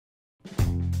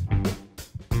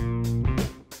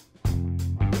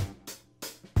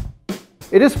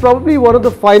It is probably one of the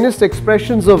finest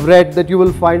expressions of red that you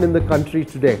will find in the country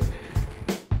today.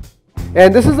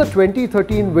 And this is a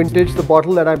 2013 vintage, the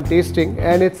bottle that I'm tasting,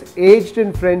 and it's aged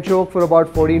in French oak for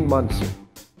about 14 months.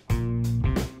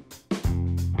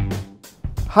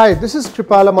 Hi, this is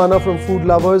Kripalamana from Food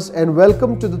Lovers, and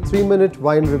welcome to the 3-minute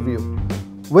wine review.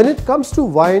 When it comes to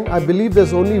wine, I believe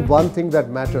there's only one thing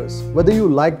that matters, whether you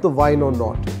like the wine or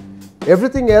not.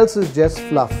 Everything else is just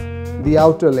fluff, the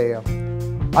outer layer.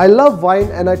 I love wine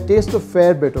and I taste a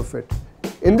fair bit of it.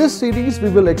 In this series, we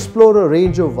will explore a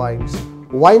range of wines.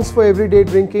 Wines for everyday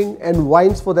drinking and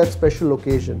wines for that special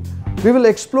occasion. We will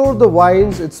explore the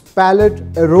wines, its palate,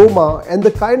 aroma, and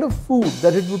the kind of food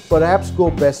that it would perhaps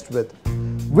go best with.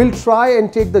 We'll try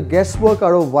and take the guesswork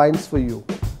out of wines for you.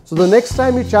 So the next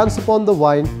time you chance upon the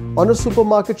wine on a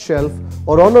supermarket shelf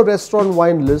or on a restaurant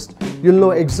wine list, you'll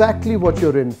know exactly what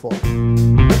you're in for.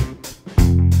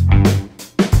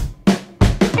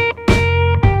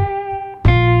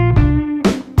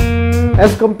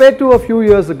 As compared to a few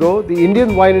years ago, the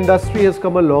Indian wine industry has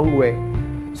come a long way.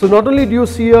 So not only do you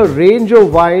see a range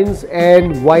of wines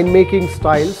and winemaking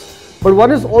styles, but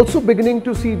one is also beginning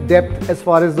to see depth as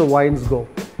far as the wines go.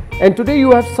 And today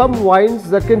you have some wines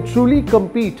that can truly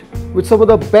compete with some of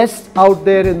the best out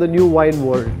there in the new wine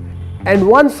world. And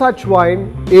one such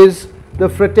wine is the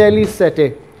Fratelli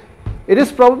Sette. It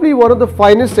is probably one of the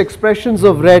finest expressions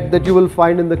of red that you will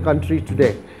find in the country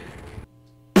today.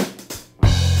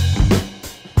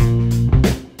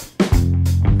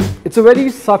 It's a very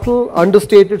subtle,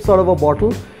 understated sort of a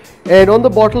bottle, and on the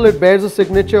bottle it bears a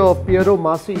signature of Piero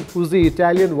Masi, who's the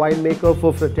Italian winemaker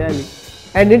for Fratelli.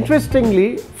 And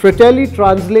interestingly, Fratelli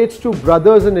translates to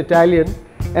brothers in Italian,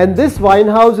 and this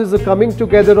winehouse is a coming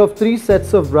together of 3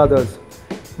 sets of brothers.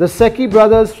 The Secchi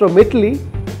brothers from Italy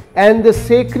and the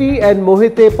Secchi and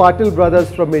Mohite-Patil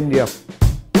brothers from India.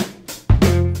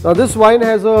 Now this wine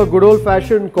has a good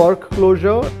old-fashioned cork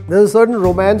closure. There's a certain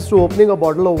romance to opening a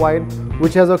bottle of wine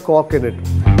which has a cork in it.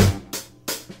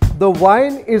 The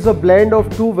wine is a blend of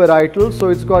 2 varietals, so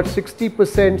it's got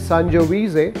 60%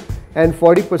 Sangiovese and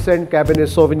 40% Cabernet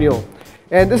Sauvignon.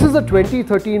 And this is a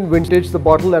 2013 vintage, the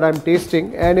bottle that I'm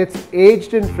tasting, and it's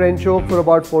aged in French oak for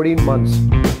about 14 months.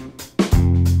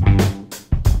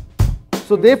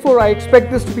 So therefore, I expect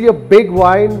this to be a big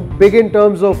wine, big in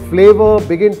terms of flavor,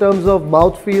 big in terms of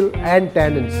mouthfeel and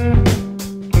tannins.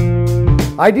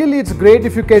 Ideally, it's great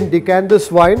if you can decant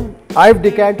this wine. I've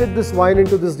decanted this wine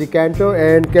into this decanter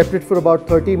and kept it for about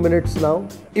 30 minutes now.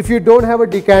 If you don't have a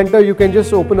decanter, you can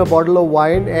just open a bottle of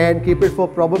wine and keep it for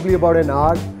probably about an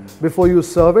hour before you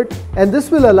serve it. And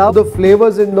this will allow the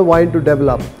flavors in the wine to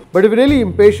develop. But if you're really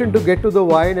impatient to get to the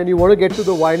wine and you want to get to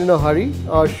the wine in a hurry,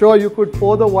 sure, you could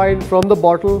pour the wine from the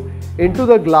bottle into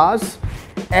the glass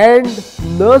and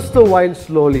nurse the wine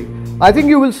slowly. I think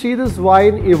you will see this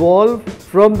wine evolve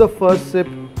from the first sip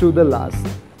to the last.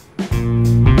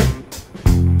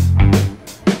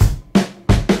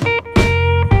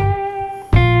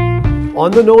 On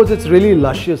the nose, it's really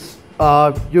luscious.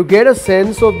 You get a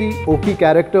sense of the oaky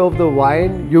character of the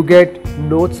wine. You get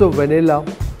notes of vanilla.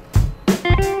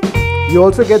 You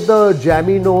also get the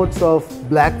jammy notes of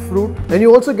black fruit, and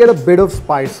you also get a bit of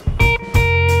spice.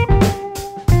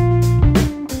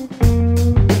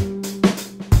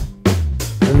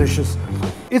 Delicious.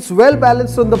 It's well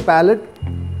balanced on the palate,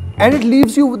 and it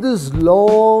leaves you with this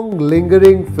long,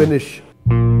 lingering finish.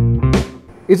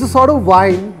 It's a sort of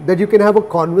wine that you can have a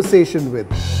conversation with.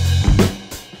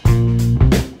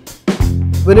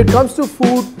 When it comes to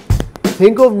food,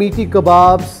 think of meaty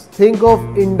kebabs, think of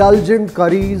indulgent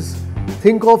curries,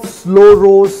 think of slow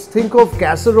roasts, think of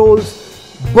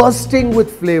casseroles bursting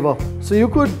with flavor. So you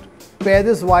could pair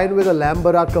this wine with a lamb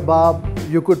bara kebab,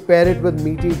 you could pair it with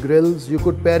meaty grills, you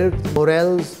could pair it with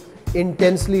morels,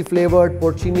 intensely flavored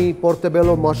porcini,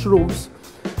 portobello mushrooms.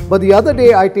 But the other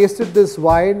day I tasted this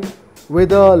wine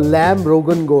with a lamb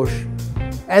rogan gosh,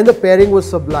 and the pairing was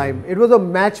sublime. It was a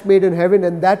match made in heaven,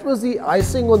 and that was the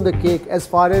icing on the cake as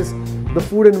far as the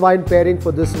food and wine pairing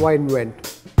for this wine went.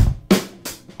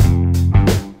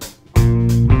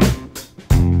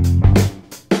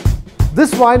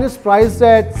 This wine is priced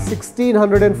at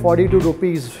 1,642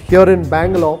 rupees here in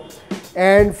Bangalore,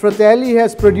 and Fratelli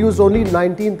has produced only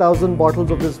 19,000 bottles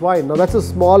of this wine. Now that's a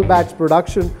small batch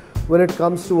production when it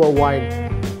comes to a wine.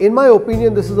 In my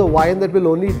opinion, this is a wine that will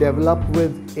only develop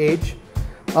with age.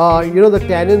 The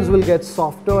tannins will get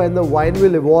softer and the wine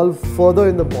will evolve further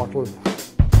in the bottle.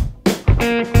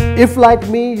 If like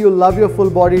me, you love your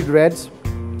full-bodied reds,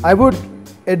 I would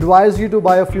advise you to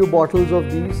buy a few bottles of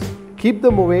these. Keep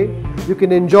them away. You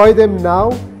can enjoy them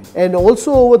now and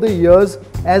also over the years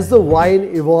as the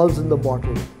wine evolves in the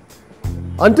bottle.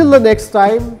 Until the next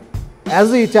time,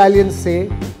 as the Italians say,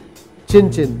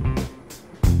 chin chin.